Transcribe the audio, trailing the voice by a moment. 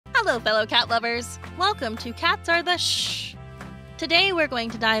Hello, fellow cat lovers! Welcome to Cats Are the Shhh! Today we're going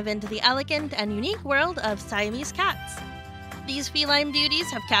to dive into the elegant and unique world of Siamese cats. These feline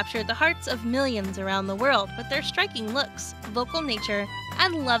beauties have captured the hearts of millions around the world with their striking looks, vocal nature,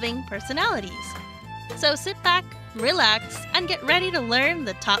 and loving personalities. So sit back, relax, and get ready to learn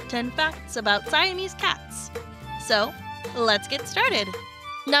the top 10 facts about Siamese cats. So, let's get started!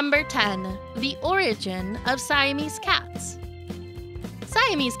 Number 10. The origin of Siamese cats.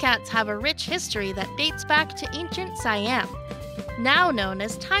 Siamese cats have a rich history that dates back to ancient Siam, now known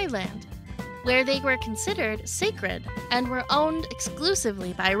as Thailand, where they were considered sacred and were owned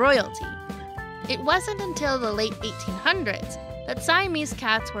exclusively by royalty. It wasn't until the late 1800s that Siamese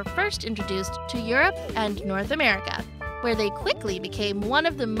cats were first introduced to Europe and North America, where they quickly became one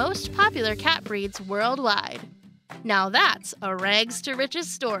of the most popular cat breeds worldwide. Now that's a rags to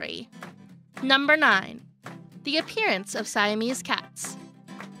riches story. Number 9. The appearance of Siamese cats.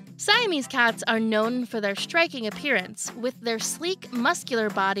 Siamese cats are known for their striking appearance with their sleek, muscular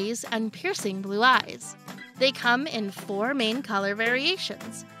bodies and piercing blue eyes. They come in 4 main color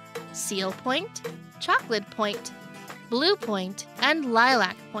variations: seal point, chocolate point, blue point, and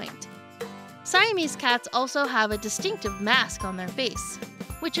lilac point. Siamese cats also have a distinctive mask on their face,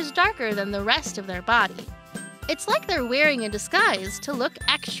 which is darker than the rest of their body. It's like they're wearing a disguise to look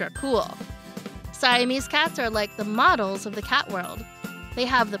extra cool. Siamese cats are like the models of the cat world. They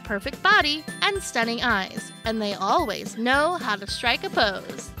have the perfect body and stunning eyes, and they always know how to strike a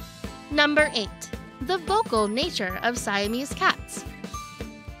pose. Number 8. The vocal nature of Siamese cats.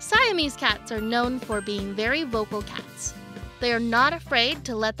 Siamese cats are known for being very vocal cats. They are not afraid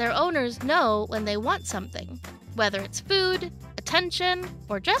to let their owners know when they want something, whether it's food, attention,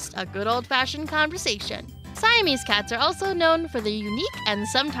 or just a good old-fashioned conversation. Siamese cats are also known for the unique and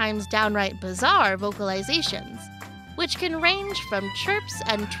sometimes downright bizarre vocalizations, which can range from chirps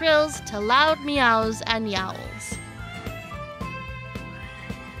and trills to loud meows and yowls.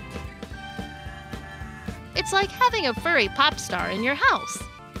 It's like having a furry pop star in your house.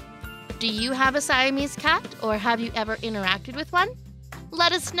 Do you have a Siamese cat, or have you ever interacted with one?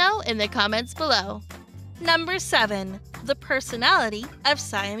 Let us know in the comments below. Number 7. The personality of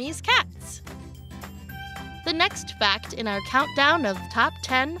Siamese cats. The next fact in our countdown of top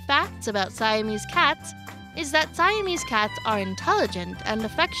 10 facts about Siamese cats is that Siamese cats are intelligent and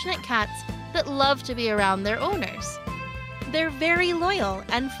affectionate cats that love to be around their owners. They're very loyal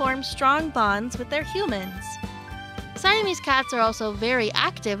and form strong bonds with their humans. Siamese cats are also very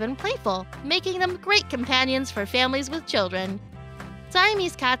active and playful, making them great companions for families with children.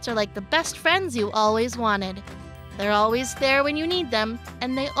 Siamese cats are like the best friends you always wanted. They're always there when you need them,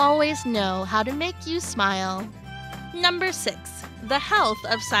 and they always know how to make you smile. Number 6. The health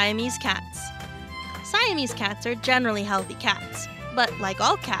of Siamese cats. Siamese cats are generally healthy cats, but like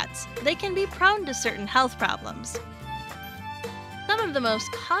all cats, they can be prone to certain health problems. Some of the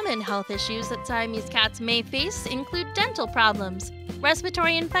most common health issues that Siamese cats may face include dental problems,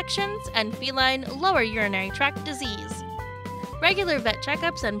 respiratory infections, and feline lower urinary tract disease. Regular vet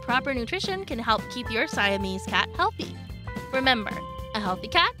checkups and proper nutrition can help keep your Siamese cat healthy. Remember, a healthy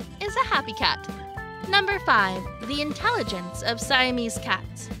cat is a happy cat. Number 5. The intelligence of Siamese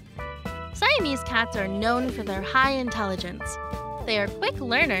cats. Siamese cats are known for their high intelligence. They are quick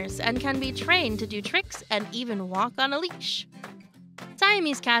learners and can be trained to do tricks and even walk on a leash.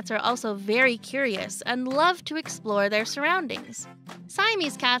 Siamese cats are also very curious and love to explore their surroundings.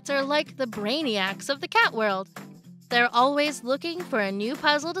 Siamese cats are like the brainiacs of the cat world. They're always looking for a new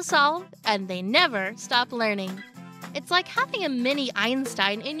puzzle to solve, and they never stop learning. It's like having a mini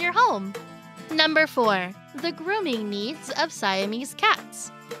Einstein in your home. Number 4. The grooming needs of Siamese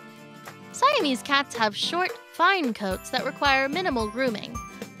cats. Siamese cats have short, fine coats that require minimal grooming.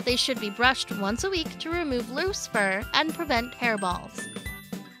 They should be brushed once a week to remove loose fur and prevent hairballs.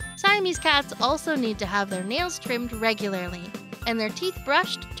 Siamese cats also need to have their nails trimmed regularly and their teeth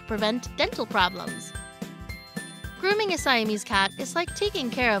brushed to prevent dental problems. Grooming a Siamese cat is like taking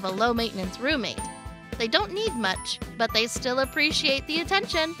care of a low-maintenance roommate. They don't need much, but they still appreciate the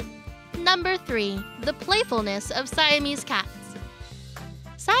attention. Number 3. The playfulness of Siamese cats.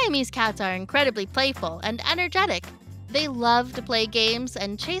 Siamese cats are incredibly playful and energetic. They love to play games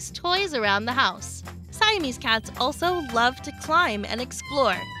and chase toys around the house. Siamese cats also love to climb and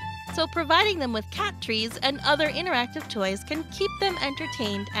explore, so providing them with cat trees and other interactive toys can keep them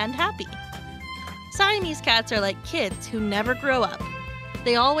entertained and happy. Siamese cats are like kids who never grow up.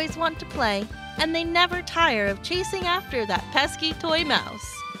 They always want to play, and they never tire of chasing after that pesky toy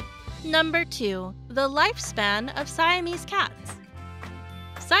mouse. Number 2. The lifespan of Siamese cats.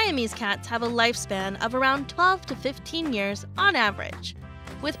 Siamese cats have a lifespan of around 12 to 15 years on average.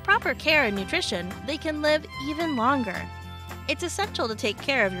 With proper care and nutrition, they can live even longer. It's essential to take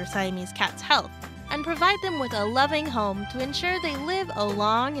care of your Siamese cat's health and provide them with a loving home to ensure they live a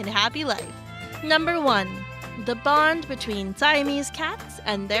long and happy life. Number 1. The bond between Siamese cats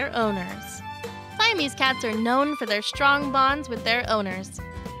and their owners. Siamese cats are known for their strong bonds with their owners.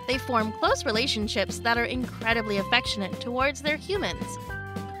 They form close relationships that are incredibly affectionate towards their humans.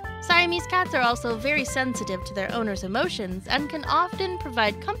 Siamese cats are also very sensitive to their owners' emotions and can often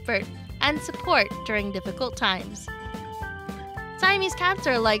provide comfort and support during difficult times. Siamese cats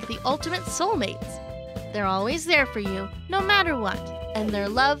are like the ultimate soulmates. They're always there for you, no matter what, and their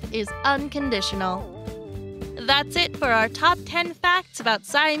love is unconditional. That's it for our top 10 facts about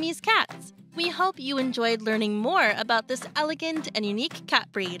Siamese cats. We hope you enjoyed learning more about this elegant and unique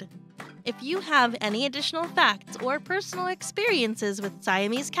cat breed. If you have any additional facts or personal experiences with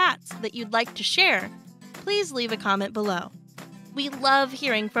Siamese cats that you'd like to share, please leave a comment below. We love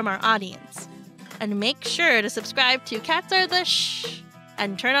hearing from our audience. And make sure to subscribe to Cats Are the Shhh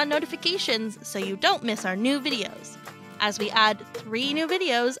and turn on notifications so you don't miss our new videos, as we add 3 new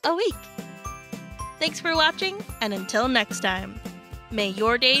videos a week. Thanks for watching, and until next time, may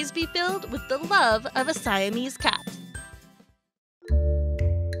your days be filled with the love of a Siamese cat.